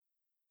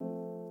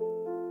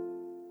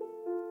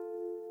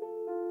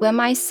When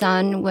my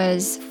son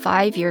was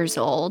 5 years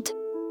old,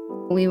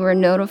 we were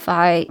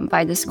notified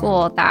by the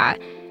school that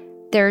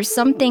there's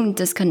something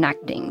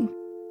disconnecting.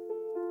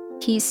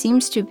 He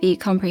seems to be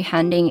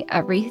comprehending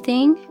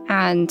everything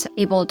and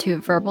able to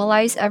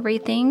verbalize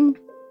everything.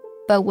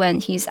 But when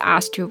he's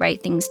asked to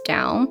write things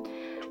down,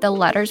 the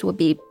letters would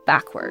be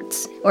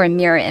backwards or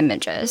mirror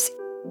images.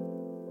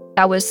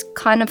 That was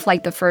kind of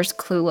like the first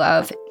clue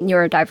of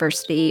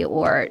neurodiversity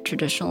or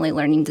traditionally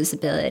learning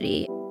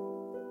disability.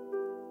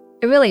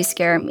 It really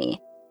scared me.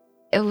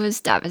 It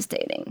was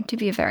devastating, to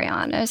be very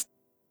honest.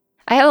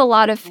 I have a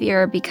lot of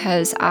fear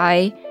because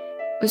I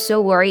was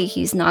so worried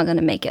he's not going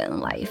to make it in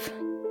life.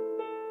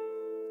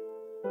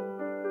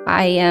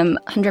 I am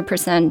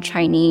 100%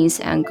 Chinese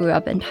and grew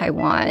up in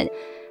Taiwan,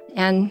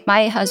 and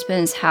my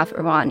husband's half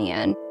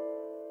Iranian.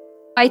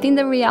 I think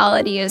the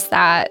reality is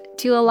that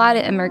to a lot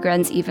of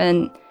immigrants,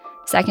 even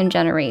second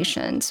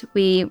generations,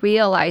 we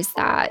realize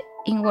that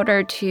in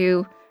order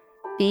to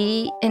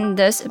be in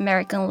this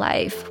American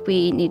life,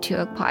 we need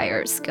to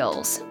acquire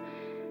skills.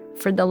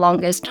 For the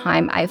longest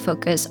time, I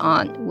focused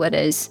on what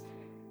is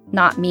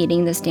not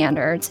meeting the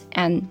standards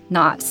and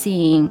not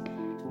seeing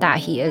that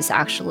he is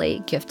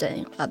actually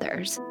gifting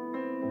others.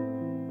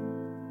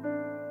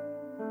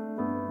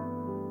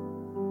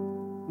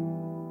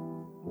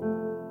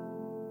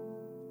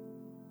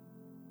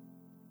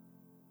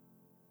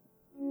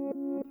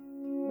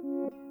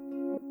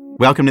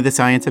 Welcome to the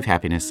Science of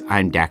Happiness.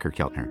 I'm Dacher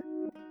Keltner.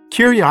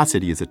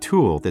 Curiosity is a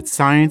tool that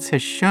science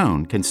has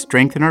shown can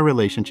strengthen our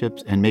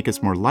relationships and make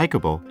us more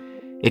likable.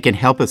 It can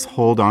help us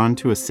hold on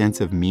to a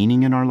sense of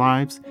meaning in our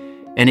lives,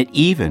 and it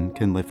even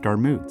can lift our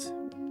moods.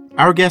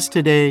 Our guest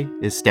today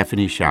is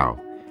Stephanie Hsiao,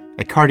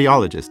 a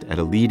cardiologist at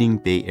a leading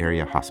Bay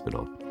Area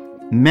hospital.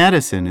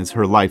 Medicine is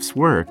her life's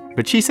work,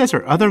 but she says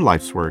her other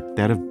life's work,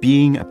 that of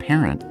being a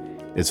parent,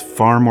 is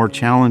far more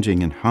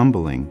challenging and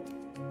humbling.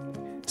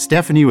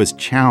 Stephanie was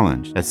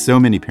challenged, as so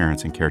many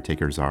parents and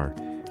caretakers are,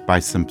 by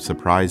some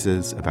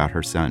surprises about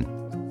her son.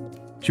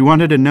 She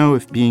wanted to know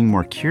if being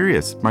more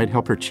curious might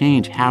help her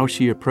change how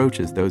she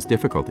approaches those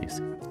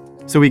difficulties.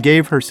 So we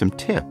gave her some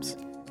tips.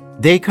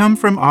 They come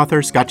from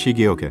author Scott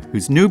Shigeoka,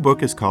 whose new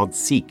book is called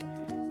Seek: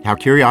 How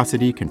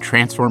Curiosity Can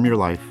Transform Your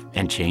Life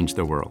and Change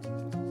the World.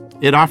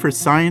 It offers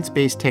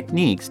science-based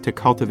techniques to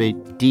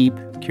cultivate deep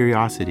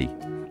curiosity.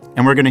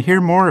 And we're going to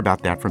hear more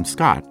about that from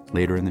Scott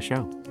later in the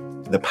show.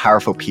 The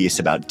powerful piece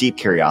about deep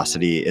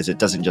curiosity is it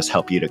doesn't just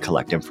help you to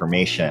collect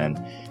information,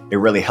 it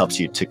really helps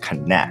you to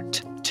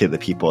connect to the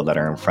people that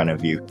are in front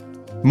of you.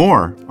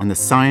 More on the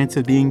science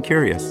of being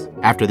curious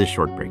after this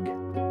short break.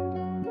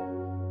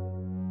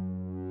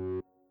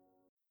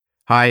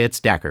 Hi,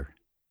 it's Dacher.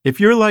 If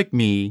you're like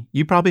me,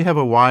 you probably have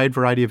a wide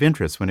variety of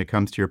interests when it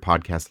comes to your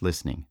podcast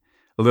listening.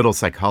 A little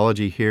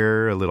psychology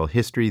here, a little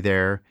history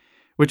there,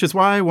 which is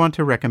why I want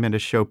to recommend a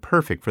show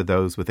perfect for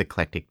those with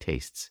eclectic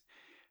tastes.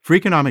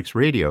 Freakonomics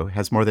Radio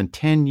has more than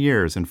 10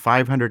 years and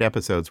 500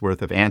 episodes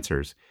worth of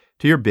answers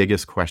to your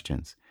biggest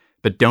questions.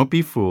 But don't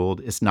be fooled,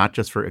 it's not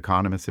just for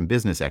economists and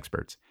business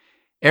experts.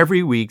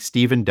 Every week,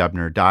 Stephen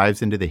Dubner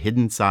dives into the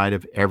hidden side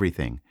of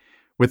everything.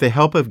 With the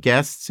help of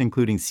guests,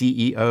 including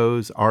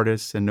CEOs,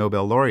 artists, and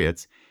Nobel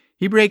laureates,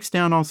 he breaks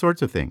down all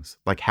sorts of things,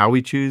 like how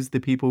we choose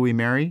the people we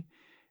marry,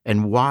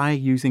 and why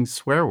using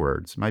swear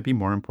words might be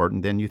more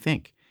important than you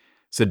think.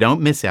 So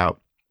don't miss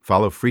out.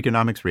 Follow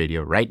Freakonomics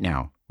Radio right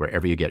now,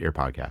 wherever you get your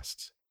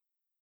podcasts.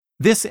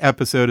 This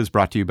episode is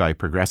brought to you by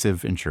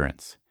Progressive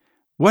Insurance.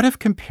 What if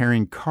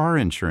comparing car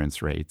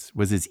insurance rates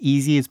was as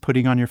easy as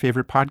putting on your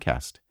favorite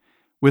podcast?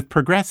 With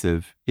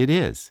Progressive, it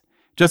is.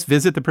 Just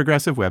visit the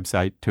Progressive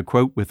website to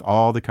quote with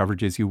all the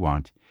coverages you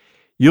want.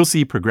 You'll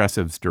see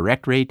Progressive's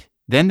direct rate,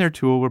 then their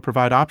tool will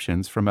provide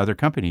options from other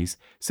companies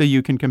so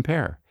you can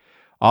compare.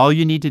 All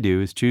you need to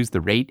do is choose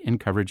the rate and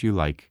coverage you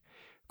like.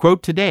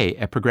 Quote today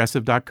at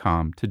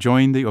Progressive.com to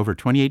join the over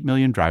 28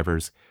 million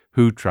drivers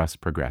who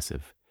trust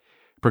Progressive.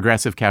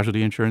 Progressive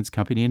Casualty Insurance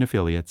Company and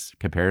Affiliates.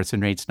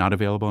 Comparison rates not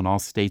available in all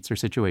states or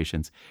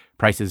situations.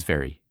 Prices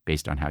vary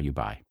based on how you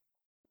buy.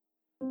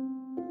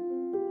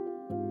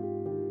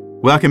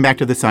 Welcome back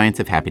to the Science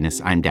of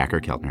Happiness. I'm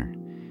Dacher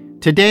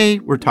Keltner. Today,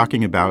 we're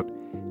talking about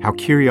how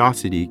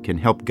curiosity can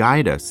help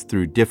guide us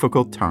through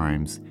difficult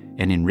times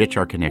and enrich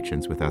our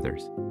connections with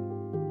others.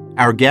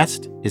 Our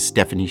guest is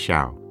Stephanie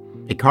Hsiao,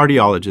 a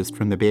cardiologist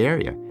from the Bay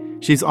Area.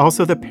 She's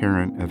also the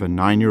parent of a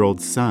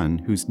 9-year-old son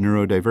who's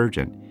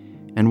neurodivergent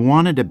and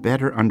wanted to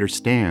better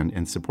understand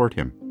and support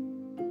him.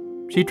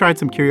 She tried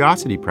some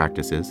curiosity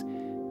practices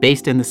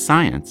based in the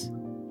science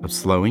of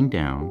slowing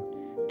down,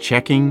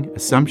 checking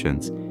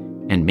assumptions,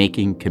 and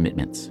making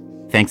commitments.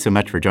 Thanks so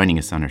much for joining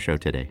us on our show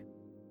today.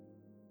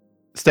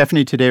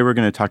 Stephanie, today we're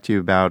going to talk to you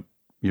about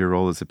your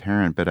role as a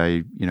parent, but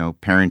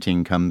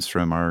parenting comes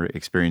from our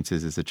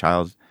experiences as a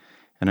child.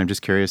 And I'm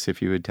just curious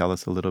if you would tell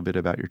us a little bit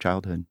about your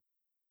childhood.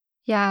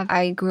 Yeah,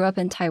 I grew up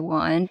in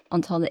Taiwan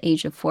until the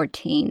age of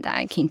 14 that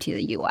I came to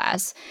the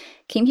U.S.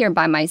 Came here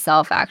by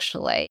myself,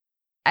 actually.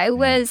 I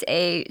was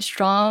a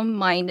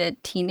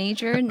strong-minded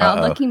teenager. Now,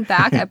 looking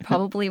back, I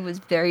probably was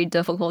very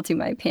difficult to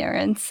my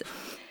parents.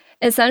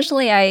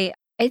 Essentially, I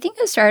I think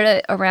I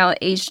started around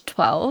age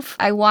 12.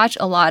 I watched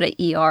a lot of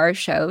ER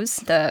shows,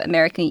 the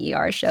American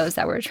ER shows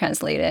that were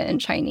translated in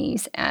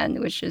Chinese, and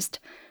was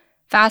just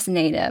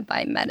fascinated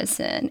by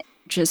medicine.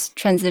 Just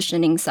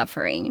transitioning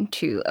suffering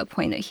to a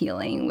point of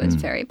healing was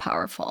very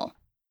powerful.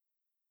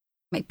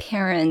 My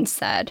parents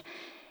said,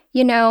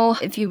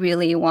 if you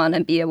really want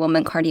to be a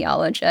woman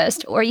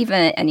cardiologist or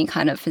even any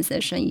kind of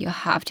physician, you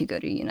have to go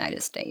to the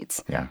United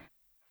States. Yeah.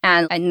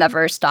 And I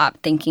never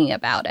stopped thinking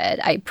about it.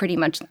 I pretty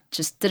much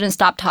just didn't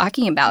stop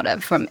talking about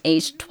it from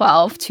age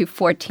 12 to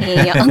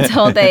 14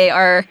 until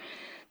they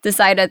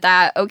decided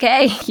that,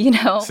 okay,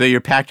 So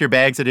you packed your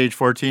bags at age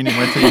 14 and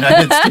went to the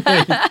United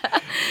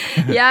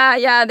States?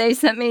 Yeah. They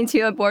sent me to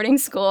a boarding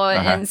school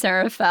in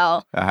San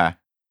Rafael.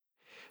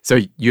 So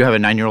you have a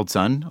 9-year-old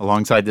son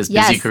alongside this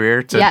busy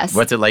career? Yes.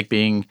 What's it like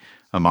being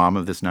a mom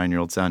of this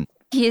 9-year-old son?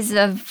 He's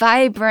a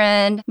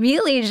vibrant,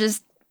 really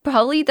just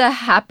probably the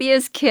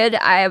happiest kid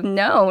I have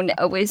known,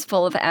 always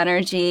full of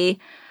energy,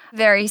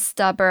 very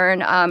stubborn,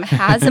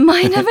 has a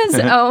mind of his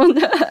own.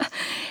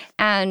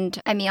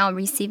 And on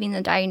receiving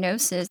the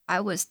diagnosis, I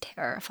was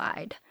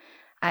terrified.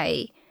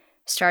 I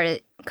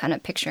started kind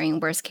of picturing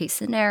worst case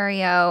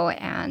scenario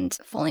and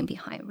falling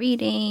behind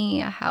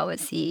reading. How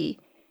is he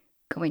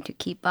going to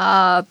keep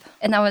up?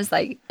 And I was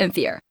like in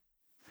fear.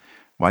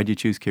 Why did you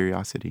choose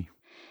curiosity?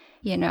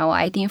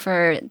 I think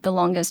for the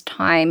longest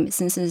time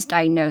since his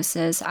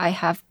diagnosis, I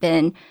have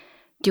been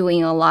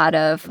doing a lot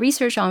of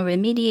research on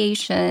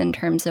remediation in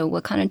terms of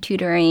what kind of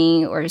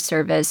tutoring or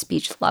service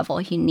speech level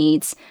he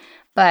needs.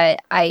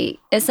 But I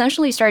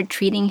essentially started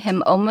treating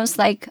him almost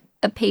like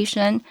a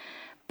patient,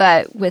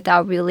 but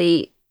without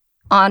really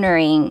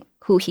honoring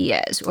who he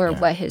is or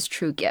what his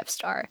true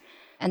gifts are.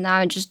 And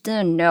I just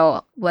didn't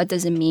know what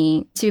does it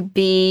mean to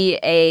be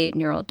a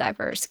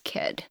neurodiverse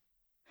kid.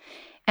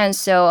 And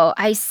so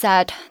I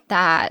said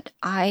that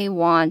I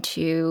want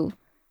to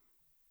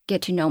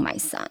get to know my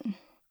son.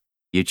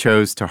 You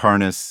chose to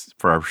harness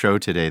for our show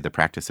today the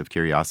practice of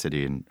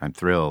curiosity, and I'm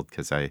thrilled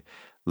because I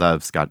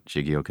love Scott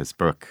Shigioka's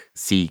book,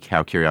 Seek: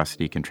 How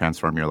Curiosity Can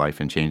Transform Your Life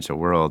and Change the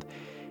World.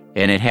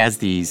 And it has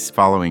these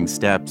following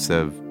steps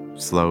of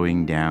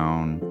slowing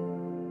down,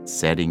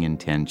 setting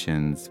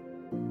intentions,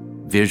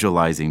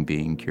 visualizing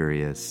being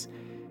curious,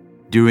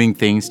 doing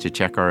things to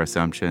check our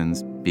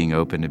assumptions, being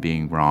open to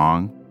being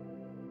wrong,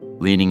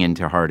 leaning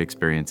into hard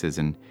experiences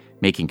and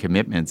making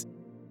commitments.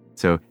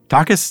 So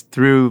talk us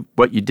through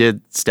what you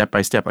did step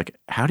by step. Like,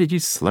 how did you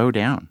slow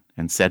down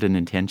and set an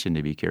intention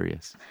to be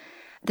curious?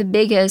 The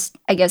biggest,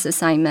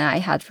 assignment I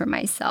had for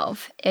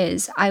myself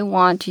is I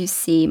want to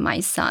see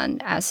my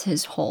son as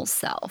his whole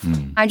self.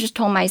 I just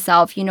told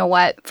myself, you know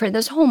what, for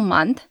this whole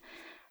month,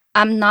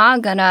 I'm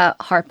not going to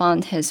harp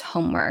on his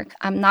homework.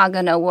 I'm not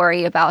going to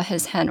worry about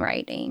his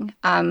handwriting.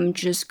 I'm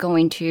just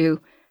going to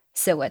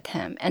sit with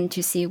him and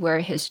to see where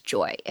his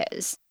joy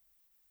is.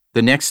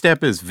 The next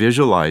step is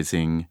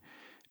visualizing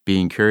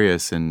being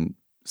curious. And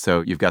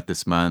so you've got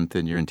this month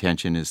and your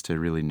intention is to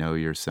really know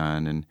your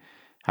son. And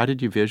how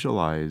did you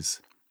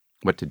visualize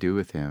what to do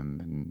with him?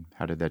 And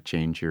how did that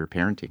change your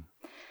parenting?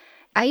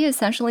 I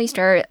essentially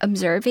started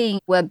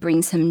observing what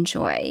brings him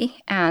joy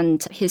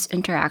and his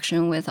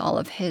interaction with all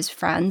of his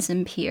friends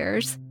and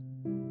peers.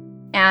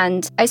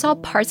 And I saw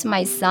parts of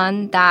my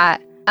son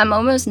that I'm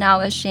almost now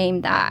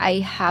ashamed that I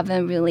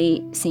haven't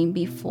really seen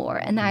before,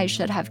 and I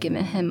should have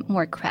given him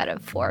more credit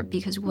for,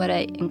 because what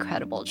an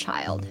incredible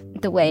child.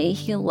 The way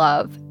he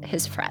loved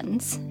his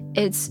friends,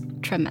 it's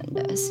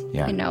tremendous.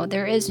 Yeah.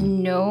 There is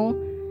no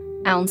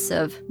ounce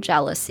of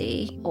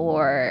jealousy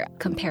or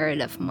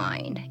comparative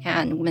mind.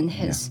 And when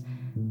his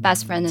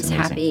best friend is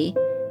happy,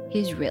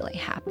 he's really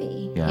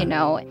happy,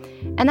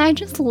 And I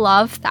just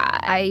love that.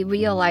 I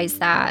realized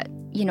that,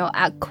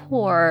 at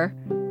core,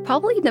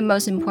 probably the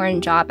most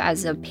important job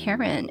as a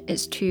parent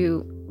is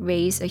to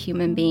raise a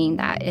human being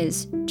that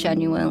is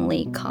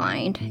genuinely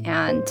kind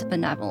and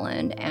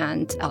benevolent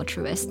and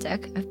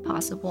altruistic, if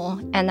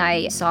possible. And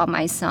I saw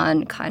my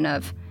son kind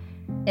of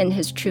in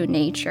his true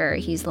nature.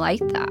 He's like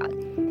that.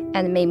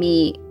 And it made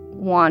me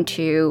want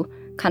to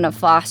kind of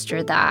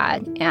foster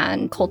that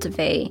and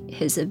cultivate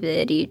his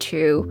ability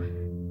to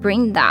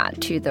bring that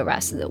to the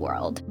rest of the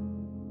world.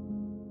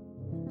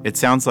 It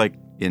sounds like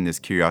in this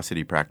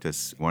curiosity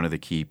practice, one of the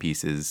key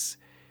pieces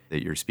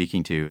that you're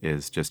speaking to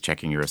is just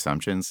checking your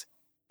assumptions.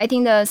 I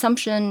think the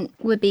assumption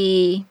would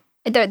be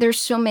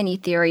there's so many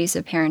theories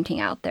of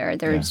parenting out there.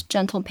 There's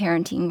gentle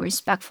parenting,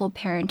 respectful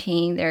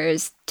parenting.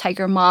 There's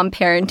tiger mom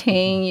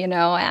parenting, and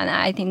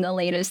I think the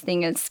latest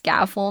thing is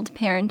scaffold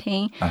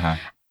parenting.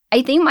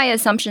 I think my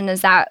assumption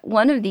is that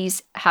one of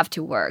these have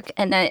to work.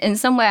 And then in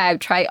some way, I've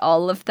tried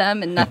all of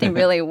them and nothing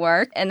really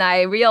worked. And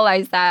I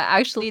realized that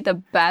actually the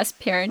best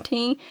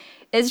parenting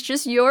is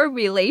just your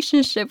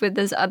relationship with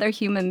this other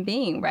human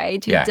being,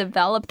 right? To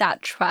develop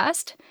that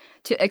trust,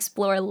 to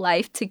explore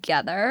life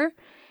together,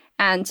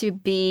 and to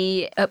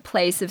be a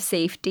place of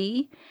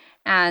safety.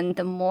 And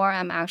the more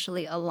I'm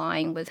actually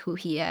aligned with who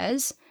he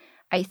is,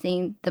 I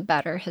think the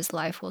better his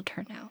life will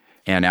turn out.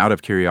 And out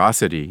of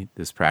curiosity,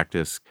 this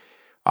practice,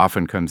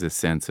 often comes this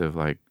sense of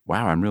like,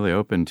 wow, I'm really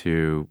open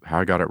to how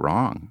I got it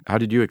wrong. How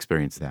did you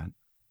experience that?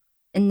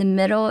 In the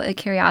middle of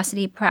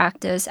curiosity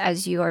practice,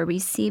 as you are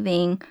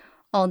receiving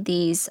all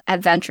these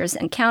adventures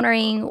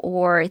encountering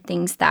or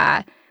things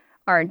that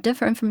are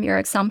different from your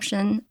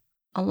assumption,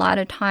 a lot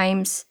of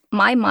times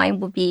my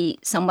mind will be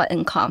somewhat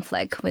in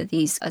conflict with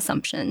these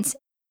assumptions.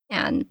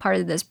 And part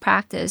of this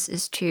practice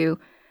is to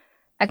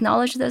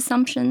acknowledge the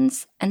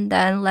assumptions and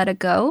then let it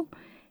go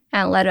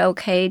and let it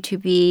okay to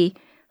be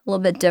a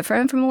little bit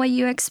different from what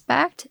you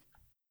expect.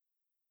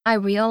 I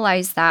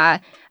realized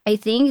that I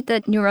think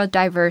that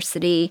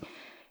neurodiversity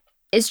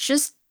is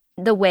just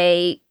the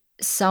way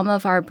some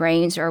of our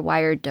brains are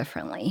wired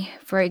differently.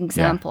 For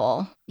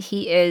example,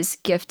 he is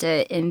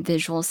gifted in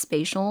visual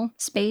spatial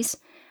space.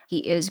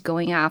 He is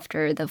going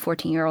after the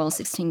 14-year-old,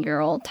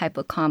 16-year-old type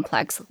of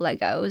complex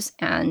Legos.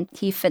 And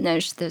he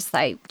finished this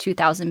like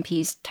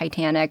 2,000-piece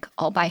Titanic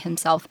all by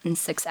himself in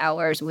 6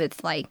 hours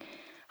with like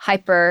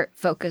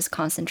hyper-focused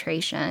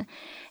concentration.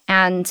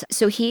 And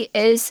so he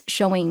is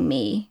showing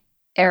me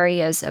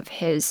areas of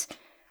his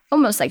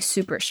almost like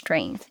super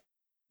strength.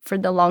 For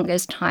the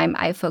longest time,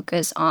 I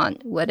focus on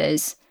what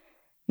is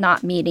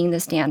not meeting the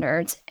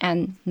standards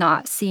and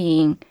not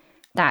seeing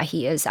that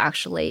he is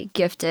actually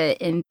gifted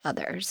in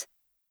others.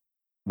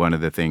 One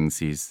of the things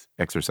these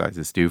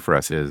exercises do for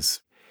us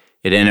is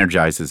it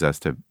energizes us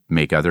to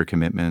make other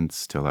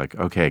commitments to like,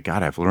 okay,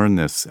 God, I've learned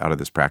this out of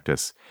this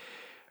practice.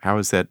 How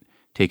has that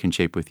taken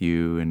shape with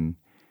you and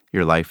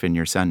your life and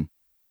your son?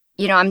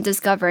 You know, I'm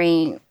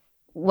discovering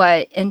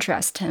what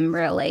interests him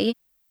really.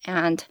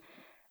 And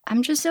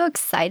I'm just so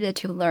excited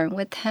to learn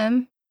with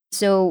him.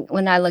 So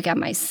when I look at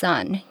my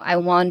son, I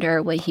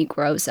wonder when he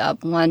grows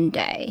up one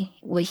day,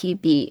 will he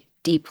be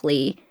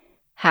deeply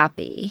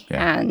happy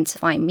and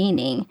find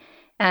meaning?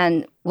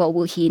 And what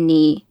will he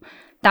need?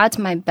 That's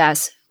my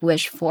best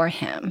wish for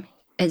him,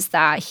 is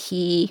that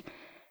he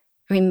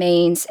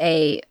remains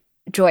a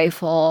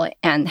joyful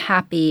and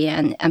happy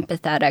and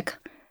empathetic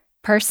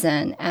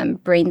person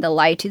and bring the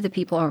light to the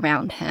people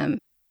around him.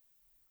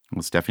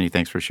 Well, Stephanie,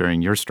 thanks for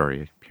sharing your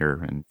story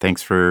here. And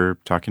thanks for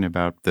talking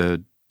about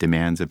the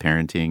demands of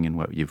parenting and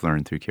what you've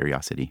learned through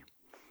curiosity.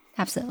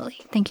 Absolutely.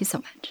 Thank you so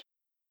much.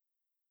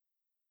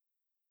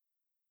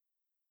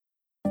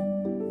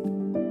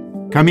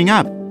 Coming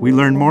up, we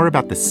learn more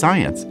about the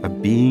science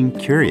of being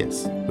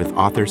curious with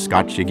author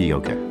Scott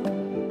Shigioka.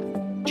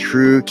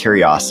 True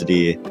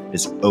curiosity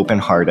is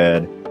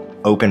open-hearted,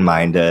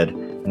 open-minded,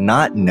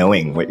 not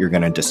knowing what you're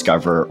going to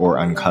discover or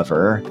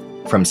uncover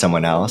from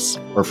someone else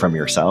or from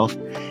yourself,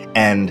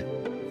 and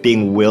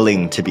being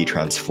willing to be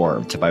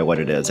transformed by what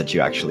it is that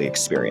you actually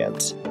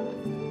experience.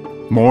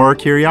 More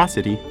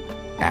curiosity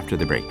after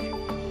the break.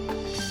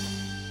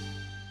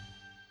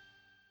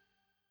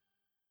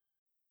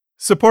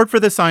 Support for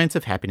the Science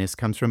of Happiness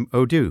comes from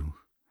Odoo.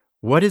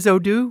 What is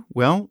Odoo?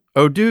 Well,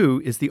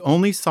 Odoo is the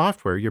only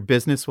software your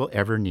business will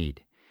ever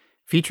need.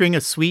 Featuring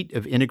a suite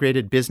of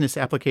integrated business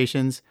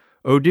applications,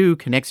 Odoo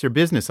connects your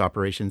business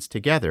operations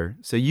together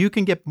so you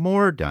can get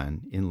more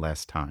done in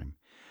less time.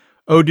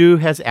 Odoo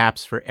has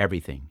apps for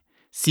everything: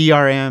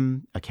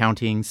 CRM,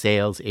 accounting,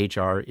 sales,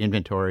 HR,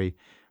 inventory,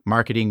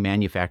 marketing,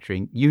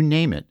 manufacturing, you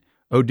name it,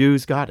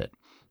 Odoo's got it.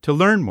 To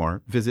learn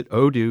more, visit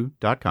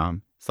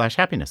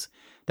odoo.com/happiness.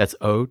 That's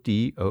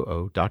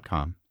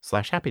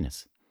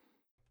odoo.com/happiness.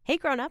 Hey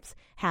grown-ups,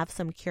 have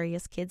some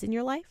curious kids in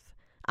your life?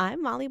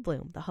 I'm Molly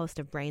Bloom, the host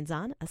of Brains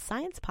On, a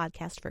science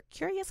podcast for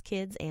curious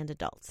kids and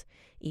adults.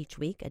 Each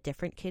week, a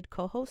different kid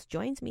co-host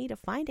joins me to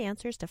find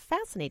answers to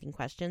fascinating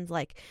questions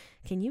like,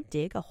 can you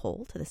dig a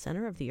hole to the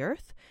center of the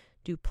earth?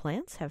 Do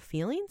plants have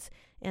feelings?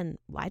 And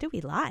why do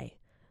we lie?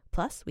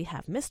 Plus, we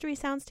have mystery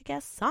sounds to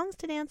guess, songs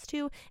to dance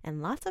to,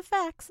 and lots of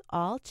facts,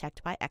 all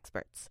checked by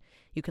experts.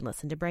 You can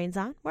listen to Brains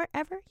On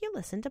wherever you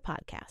listen to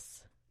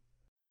podcasts.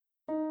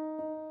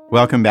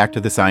 Welcome back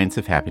to the Science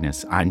of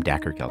Happiness. I'm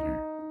Dacher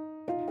Keltner.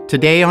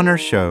 Today on our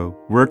show,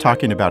 we're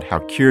talking about how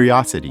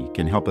curiosity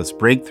can help us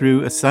break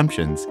through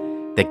assumptions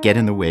that get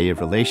in the way of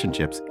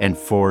relationships and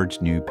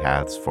forge new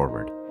paths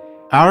forward.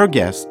 Our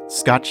guest,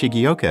 Scott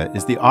Shigioka,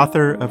 is the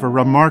author of a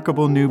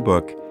remarkable new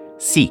book,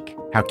 Seek: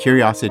 How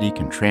Curiosity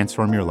Can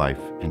Transform Your Life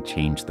and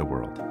Change the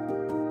World.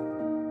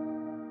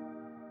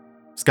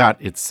 Scott,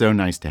 it's so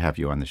nice to have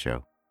you on the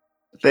show.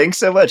 Thanks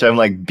so much. I'm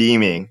like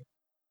beaming.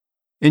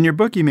 In your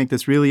book, you make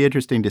this really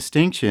interesting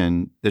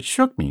distinction that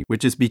shook me,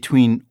 which is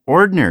between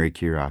ordinary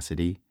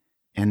curiosity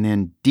and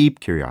then deep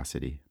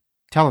curiosity.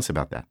 Tell us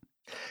about that.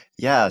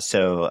 Yeah,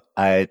 so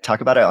I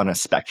talk about it on a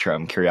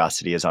spectrum.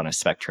 Curiosity is on a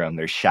spectrum.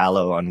 There's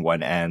shallow on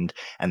one end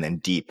and then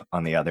deep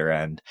on the other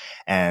end.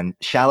 And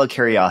shallow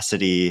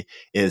curiosity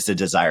is the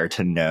desire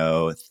to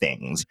know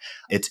things.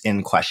 It's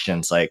in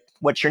questions like,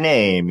 what's your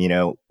name?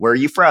 Where are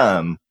you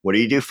from? What do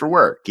you do for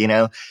work?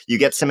 You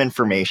get some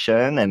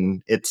information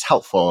and it's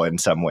helpful in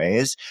some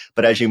ways.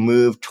 But as you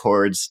move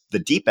towards the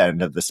deep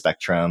end of the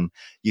spectrum,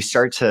 you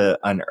start to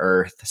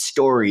unearth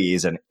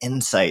stories and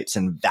insights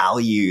and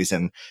values,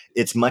 and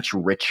it's much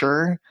richer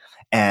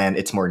and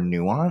it's more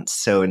nuanced.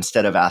 So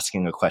instead of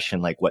asking a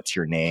question like, what's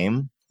your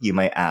name? You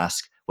might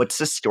ask, what's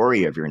the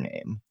story of your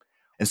name?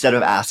 Instead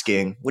of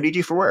asking, what do you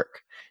do for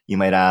work? You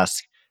might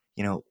ask,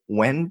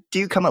 when do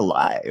you come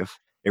alive?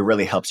 It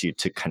really helps you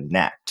to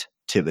connect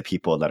to the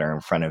people that are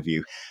in front of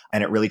you.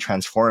 And it really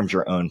transforms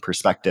your own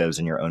perspectives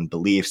and your own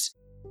beliefs.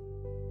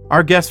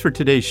 Our guest for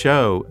today's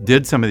show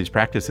did some of these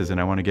practices, and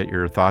I want to get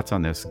your thoughts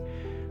on this.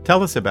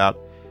 Tell us about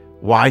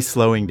why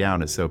slowing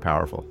down is so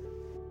powerful.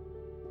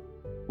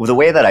 Well, the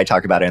way that I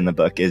talk about it in the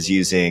book is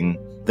using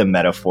the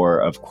metaphor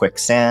of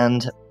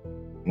quicksand.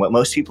 What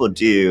most people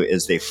do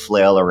is they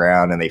flail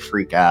around and they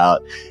freak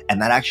out,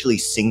 and that actually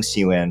sinks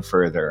you in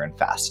further and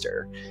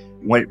faster.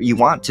 What you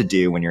want to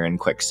do when you're in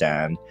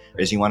quicksand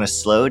is you want to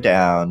slow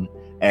down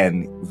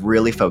and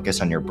really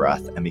focus on your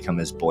breath and become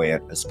as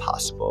buoyant as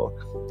possible.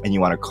 And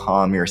you want to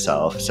calm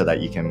yourself so that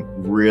you can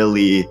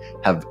really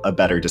have a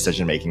better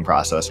decision-making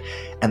process.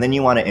 And then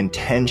you want to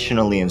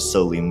intentionally and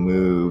slowly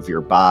move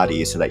your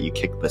body so that you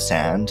kick the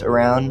sand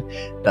around.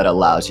 That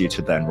allows you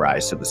to then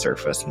rise to the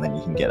surface, and then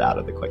you can get out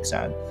of the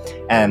quicksand.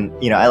 And,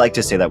 I like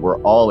to say that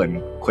we're all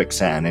in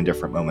quicksand in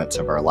different moments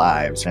of our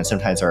lives. And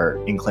sometimes our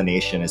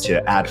inclination is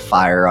to add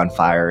fire on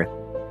fire.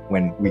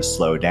 When we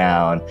slow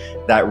down,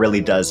 that really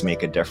does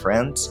make a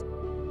difference.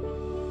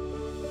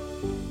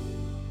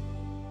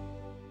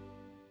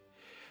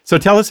 So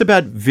tell us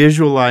about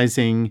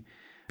visualizing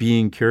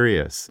being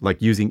curious,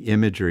 like using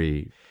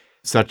imagery.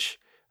 Such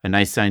a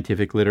nice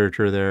scientific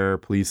literature there,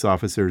 police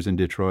officers in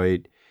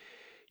Detroit,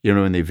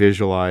 when they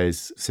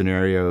visualize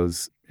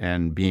scenarios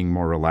and being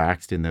more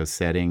relaxed in those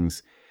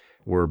settings,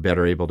 were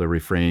better able to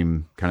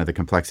reframe kind of the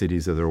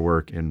complexities of their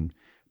work in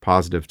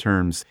positive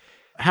terms.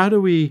 How do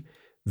we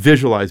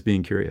visualize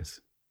being curious?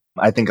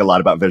 I think a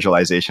lot about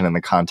visualization in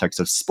the context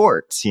of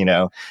sports.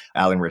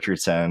 Alan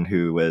Richardson,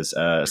 who was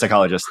a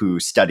psychologist who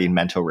studied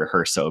mental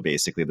rehearsal,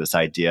 basically this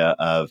idea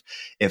of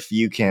if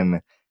you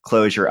can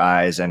close your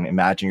eyes and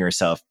imagine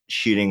yourself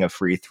shooting a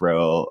free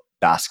throw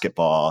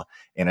basketball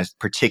in a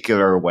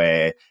particular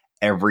way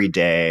every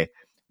day,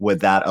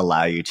 would that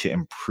allow you to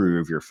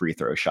improve your free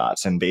throw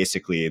shots? And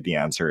basically the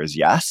answer is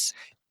yes,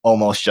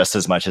 almost just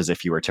as much as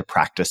if you were to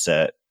practice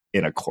it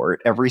in a court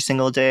every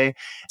single day.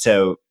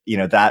 So,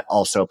 that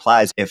also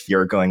applies if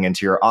you're going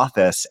into your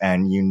office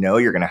and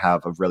you're going to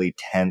have a really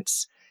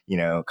tense,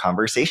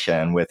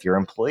 conversation with your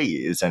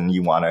employees, and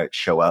you want to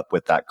show up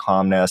with that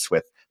calmness,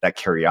 with that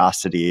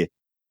curiosity.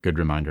 Good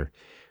reminder.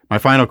 My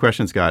final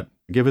question, Scott,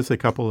 give us a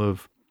couple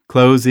of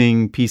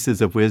closing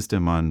pieces of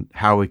wisdom on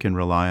how we can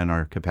rely on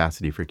our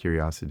capacity for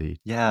curiosity.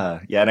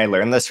 Yeah. And I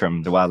learned this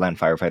from the wildland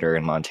firefighter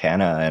in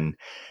Montana, and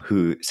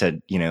who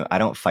said, I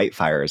don't fight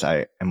fires.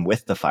 I am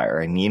with the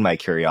fire. I need my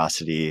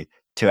curiosity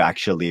to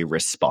actually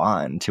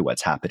respond to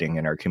what's happening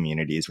in our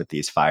communities with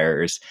these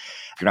fires.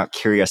 If you're not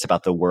curious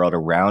about the world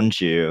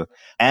around you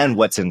and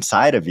what's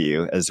inside of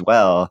you as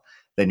well,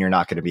 then you're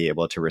not going to be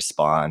able to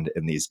respond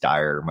in these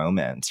dire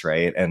moments,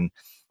 right? And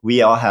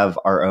we all have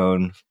our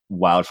own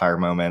wildfire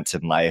moments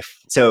in life.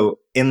 So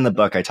in the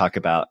book, I talk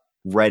about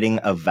writing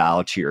a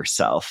vow to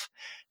yourself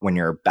when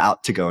you're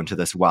about to go into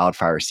this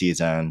wildfire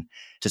season,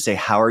 to say,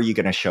 how are you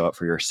going to show up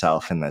for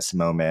yourself in this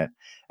moment?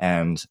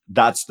 And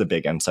that's the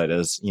big insight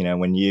is,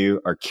 when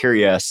you are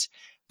curious,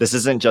 this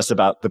isn't just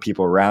about the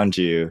people around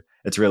you.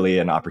 It's really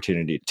an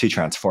opportunity to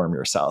transform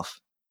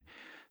yourself.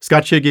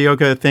 Scott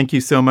Shigeoka, thank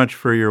you so much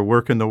for your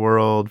work in the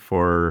world,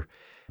 for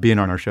being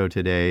on our show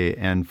today,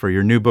 and for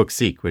your new book,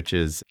 Seek, which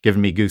is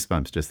giving me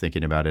goosebumps just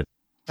thinking about it.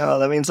 Oh,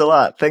 that means a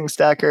lot. Thanks,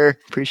 Dacker.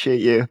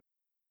 Appreciate you.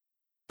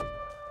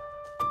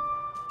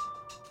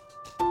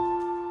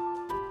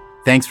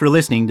 Thanks for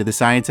listening to The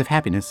Science of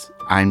Happiness.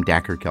 I'm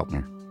Dacker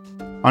Keltner.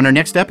 On our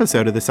next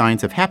episode of The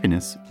Science of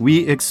Happiness,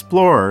 we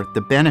explore the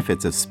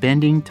benefits of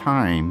spending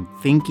time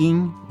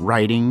thinking,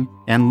 writing,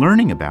 and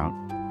learning about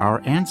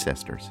our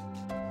ancestors.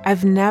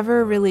 I've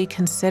never really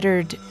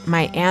considered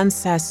my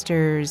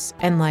ancestors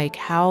and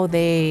how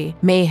they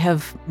may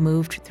have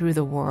moved through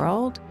the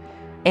world.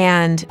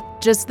 And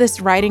just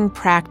this writing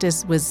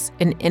practice was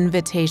an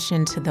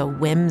invitation to the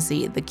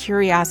whimsy, the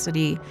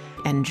curiosity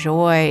and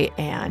joy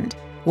and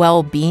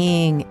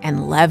well-being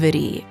and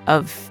levity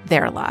of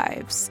their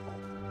lives.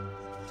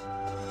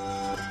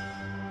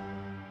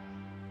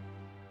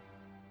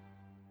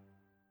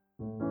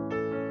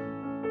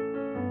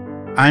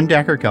 I'm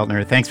Dacker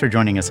Keltner. Thanks for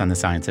joining us on The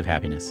Science of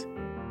Happiness.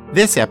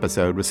 This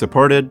episode was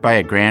supported by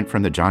a grant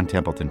from the John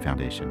Templeton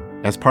Foundation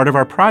as part of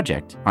our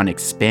project on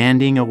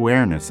expanding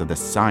awareness of the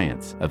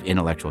science of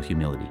intellectual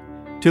humility.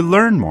 To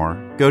learn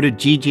more, go to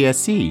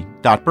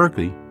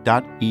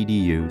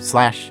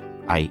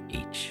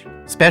ggsc.berkeley.edu/IH.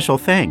 Special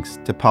thanks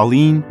to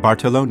Pauline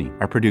Bartoloni,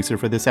 our producer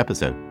for this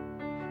episode.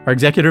 Our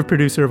executive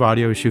producer of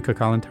audio is Shuka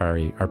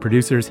Kalantari. Our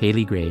producer is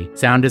Haley Gray.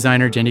 Sound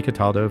designer Jenny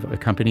Cataldo of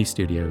Accompany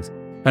Studios.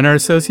 And our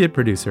associate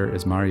producer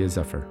is Maria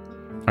Zuffer.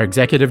 Our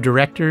executive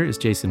director is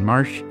Jason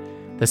Marsh.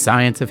 The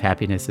Science of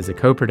Happiness is a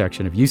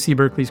co-production of UC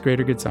Berkeley's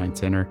Greater Good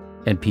Science Center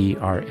and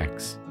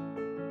PRX.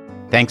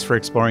 Thanks for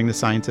exploring the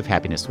science of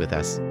happiness with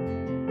us.